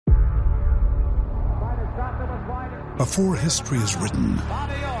Before history is written,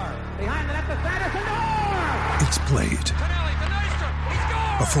 it's played.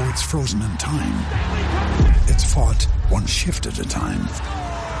 Before it's frozen in time, it's fought one shift at a time.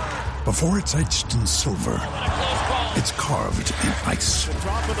 Before it's etched in silver, it's carved in ice.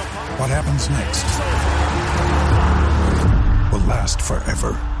 What happens next will last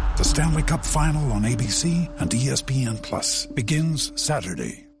forever. The Stanley Cup Final on ABC and ESPN Plus begins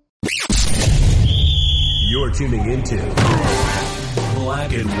Saturday. You're tuning into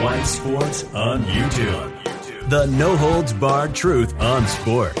Black and White Sports on YouTube. The no-holds-barred truth on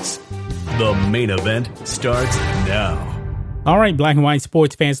sports. The main event starts now. All right, Black and White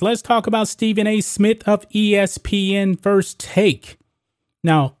sports fans, let's talk about Stephen A. Smith of ESPN First Take.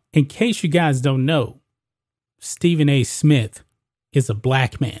 Now, in case you guys don't know, Stephen A. Smith is a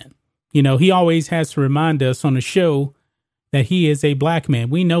black man. You know, he always has to remind us on the show that he is a black man.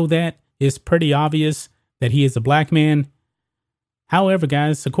 We know that. It's pretty obvious that he is a black man. However,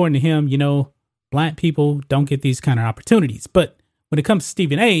 guys, according to him, you know, black people don't get these kind of opportunities. But when it comes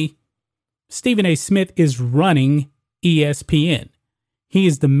to Stephen A. Smith is running ESPN. He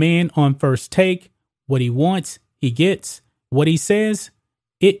is the man on First Take. What he wants, he gets. What he says,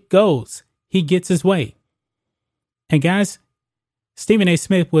 it goes. He gets his way. And guys, Stephen A.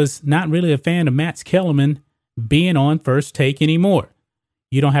 Smith was not really a fan of Matt Kellerman being on First Take anymore.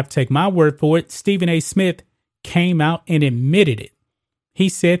 You don't have to take my word for it. Stephen A. Smith came out and admitted it. He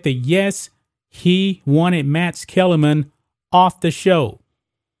said that, yes, he wanted Matt Kellerman off the show.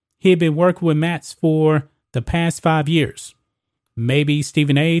 He had been working with Matt for the past 5 years. Maybe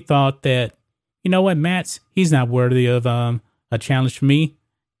Stephen A. thought that, you know what, Matt, he's not worthy of a challenge for me.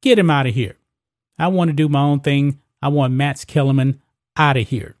 Get him out of here. I want to do my own thing. I want Matt Kellerman out of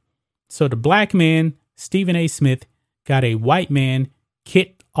here. So the black man, Stephen A. Smith, got a white man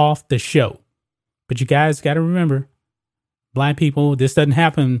kicked off the show. But you guys got to remember, black people, this doesn't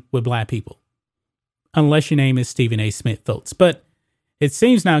happen with black people. Unless your name is Stephen A. Smith, folks. But it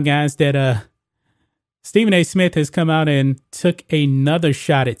seems now, guys, that Stephen A. Smith has come out and took another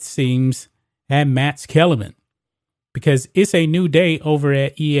shot, it seems, at Matt Kellerman. Because it's a new day over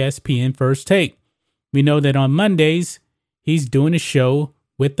at ESPN First Take. We know that on Mondays, he's doing a show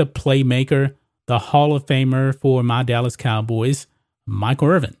with the playmaker, the Hall of Famer for my Dallas Cowboys, Michael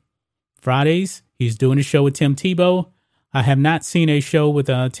Irvin. Fridays, he's doing a show with Tim Tebow. I have not seen a show with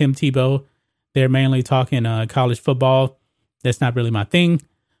Tim Tebow. They're mainly talking college football. That's not really my thing.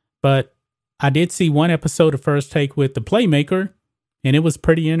 But I did see one episode of First Take with the playmaker, and it was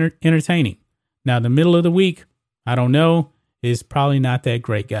pretty entertaining. Now, the middle of the week, I don't know, is probably not that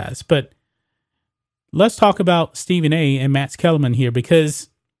great, guys. But let's talk about Stephen A. and Matt Kellerman here, because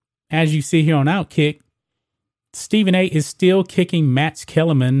as you see here on Outkick, Stephen A. is still kicking Matt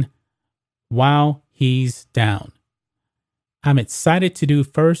Kellerman while he's down. I'm excited to do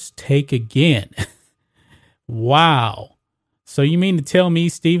First Take again. Wow. So you mean to tell me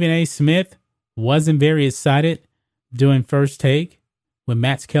Stephen A. Smith wasn't very excited doing First Take with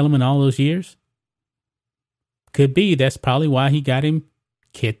Matt Kellerman all those years? Could be. That's probably why he got him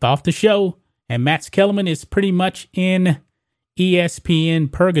kicked off the show. And Matt Kellerman is pretty much in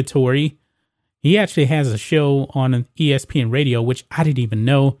ESPN purgatory. He actually has a show on ESPN Radio, which I didn't even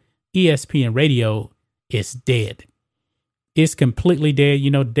know. ESPN Radio is dead. It's completely dead.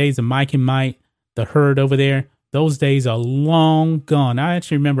 You know, the days of Mike and Mike, the Herd over there, those days are long gone. I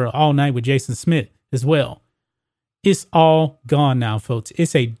actually remember All Night with Jason Smith as well. It's all gone now, folks.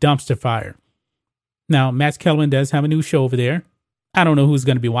 It's a dumpster fire. Now, Matt Kellerman does have a new show over there. I don't know who's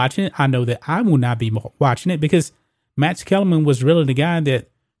going to be watching it. I know that I will not be watching it because Matt Kellerman was really the guy that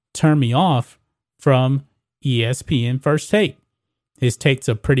turned me off from ESPN First Take. His takes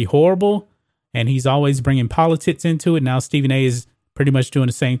are pretty horrible, and he's always bringing politics into it. Now, Stephen A. is pretty much doing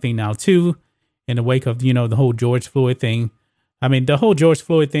the same thing now, too, in the wake of, you know, the whole George Floyd thing. I mean, the whole George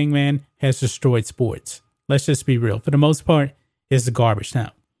Floyd thing, man, has destroyed sports. Let's just be real. For the most part, it's the garbage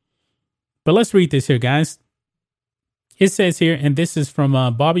now. But let's read this here, guys. It says here, and this is from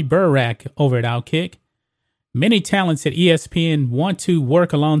Bobby Burack over at Outkick. Many talents at ESPN want to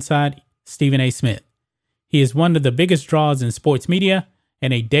work alongside Stephen A. Smith. He is one of the biggest draws in sports media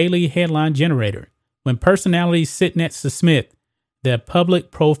and a daily headline generator. When personalities sit next to Smith, their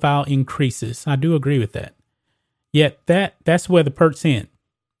public profile increases. I do agree with that. Yet that's where the perks end.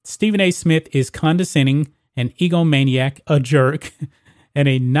 Stephen A. Smith is condescending, an egomaniac, a jerk, and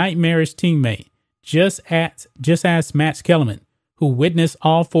a nightmarish teammate. Just ask Matt Kellerman, who witnessed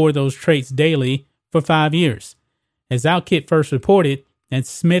all four of those traits daily for 5 years. As Outkick first reported, and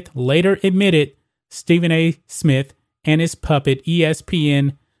Smith later admitted, Stephen A. Smith and his puppet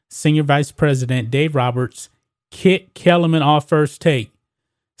ESPN Senior Vice President Dave Roberts kick Kellerman off First Take.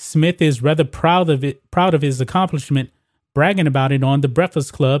 Smith is rather proud of his accomplishment, bragging about it on The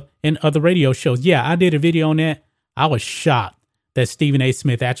Breakfast Club and other radio shows. Yeah, I did a video on that. I was shocked that Stephen A.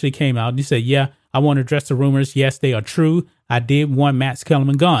 Smith actually came out and he said, yeah, I want to address the rumors. Yes, they are true. I did want Max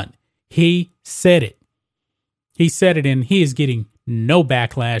Kellerman gone. He said it. He said it, and he is getting no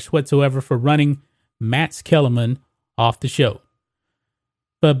backlash whatsoever for running Max Kellerman off the show.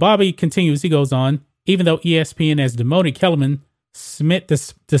 But Bobby continues. He goes on, even though ESPN has demoted Kellerman, Smith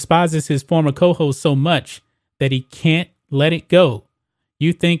despises his former co-host so much that he can't let it go.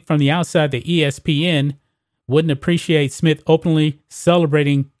 You think from the outside that ESPN wouldn't appreciate Smith openly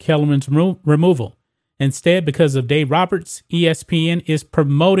celebrating Kellerman's removal. Instead, because of Dave Roberts, ESPN is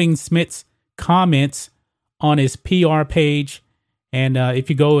promoting Smith's comments on his PR page. And if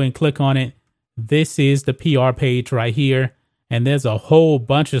you go and click on it, this is the PR page right here. And there's a whole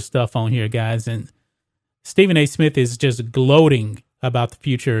bunch of stuff on here, guys. And Stephen A. Smith is just gloating about the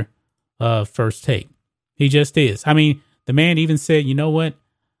future of First Take. He just is. I mean, the man even said, you know what?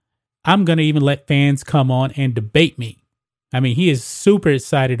 I'm going to even let fans come on and debate me. I mean, he is super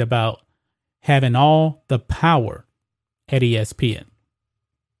excited about having all the power at ESPN.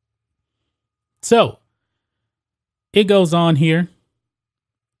 So it goes on here.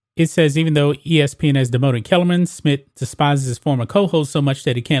 It says, even though ESPN has demoted Kellerman, Smith despises his former co-host so much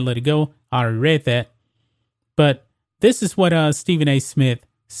that he can't let it go. I already read that. But this is what Stephen A. Smith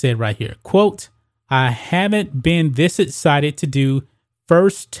said right here. Quote, I haven't been this excited to do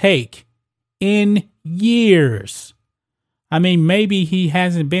First Take in years. I mean, maybe he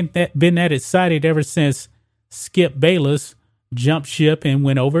hasn't been that excited ever since Skip Bayless jumped ship and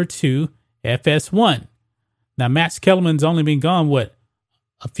went over to FS1. Now, Max Kellerman's only been gone, what,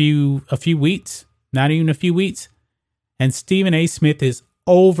 a few weeks? Not even a few weeks. And Stephen A. Smith is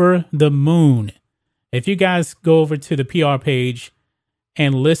over the moon. If you guys go over to the PR page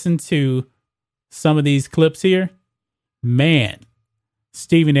and listen to some of these clips here, man,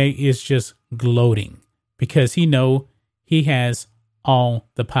 Stephen A. is just gloating because he has all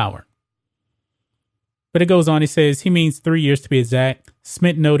the power. But it goes on. He says he means 3 years to be exact.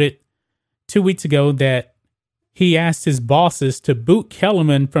 Smith noted 2 weeks ago that he asked his bosses to boot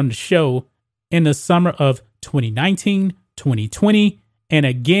Kellerman from the show in the summer of 2019, 2020, and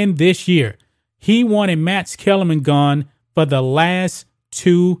again this year. He wanted Max Kellerman gone for the last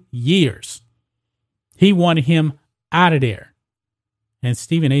 2 years. He wanted him out of there. And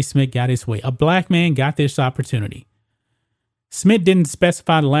Stephen A. Smith got his way. A black man got this opportunity. Smith didn't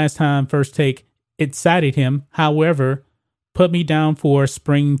specify the last time First Take excited him. However, put me down for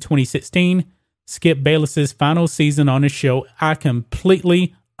spring 2016, Skip Bayless's final season on the show. I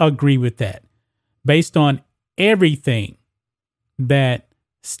completely agree with that. Based on everything that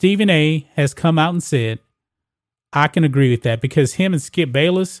Stephen A. has come out and said, I can agree with that because him and Skip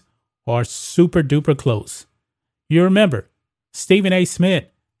Bayless are super duper close. You remember, Stephen A. Smith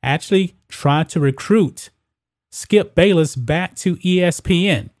actually tried to recruit Skip Bayless back to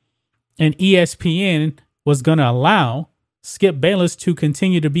ESPN, and ESPN was going to allow Skip Bayless to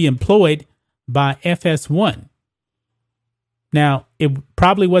continue to be employed by FS1. Now, it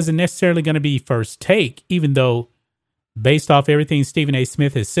probably wasn't necessarily going to be First Take, even though based off everything Stephen A.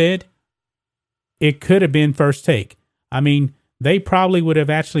 Smith has said, it could have been First Take. I mean, they probably would have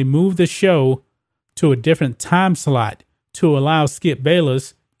actually moved the show to a different time slot to allow Skip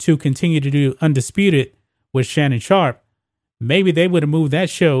Bayless to continue to do Undisputed with Shannon Sharpe. Maybe they would have moved that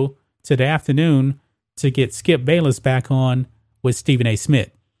show to the afternoon to get Skip Bayless back on with Stephen A.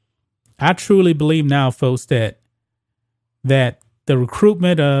 Smith. I truly believe now, folks, that the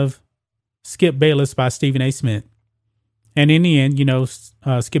recruitment of Skip Bayless by Stephen A. Smith, and in the end,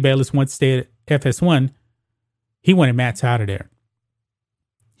 Skip Bayless once stayed at FS1, he wanted Max out of there.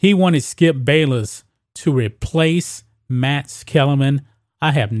 He wanted Skip Bayless to replace Max Kellerman.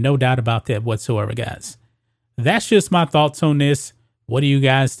 I have no doubt about that whatsoever, guys. That's just my thoughts on this. What do you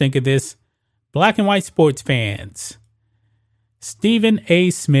guys think of this? Black and white sports fans. Stephen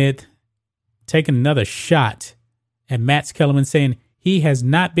A. Smith taking another shot at Max Kellerman, saying he has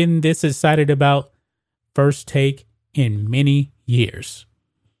not been this excited about First Take in many years.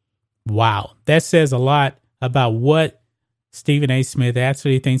 Wow. That says a lot about what Stephen A. Smith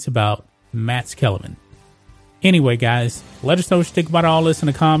actually thinks about Max Kellerman. Anyway, guys, let us know what you think about all this in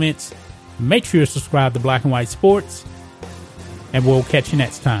the comments. Make sure you subscribe to Black and White Sports, and we'll catch you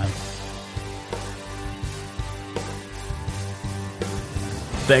next time.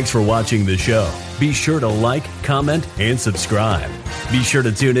 Thanks for watching the show. Be sure to like, comment, and subscribe. Be sure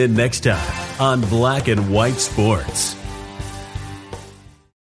to tune in next time on Black and White Sports.